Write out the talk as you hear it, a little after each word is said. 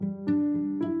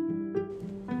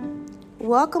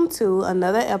Welcome to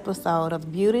another episode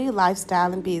of Beauty,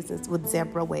 Lifestyle, and Business with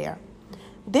Zebra Ware.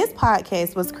 This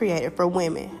podcast was created for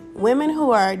women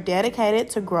who are dedicated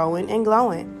to growing and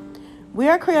glowing. We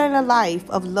are creating a life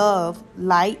of love,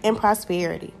 light, and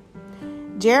prosperity.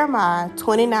 Jeremiah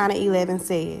 29:11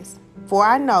 says, "For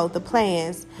I know the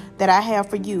plans that I have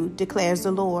for you, declares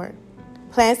the Lord.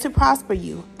 Plans to prosper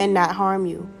you and not harm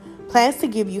you. Plans to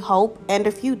give you hope and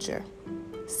a future."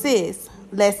 Sis,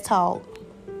 let's talk.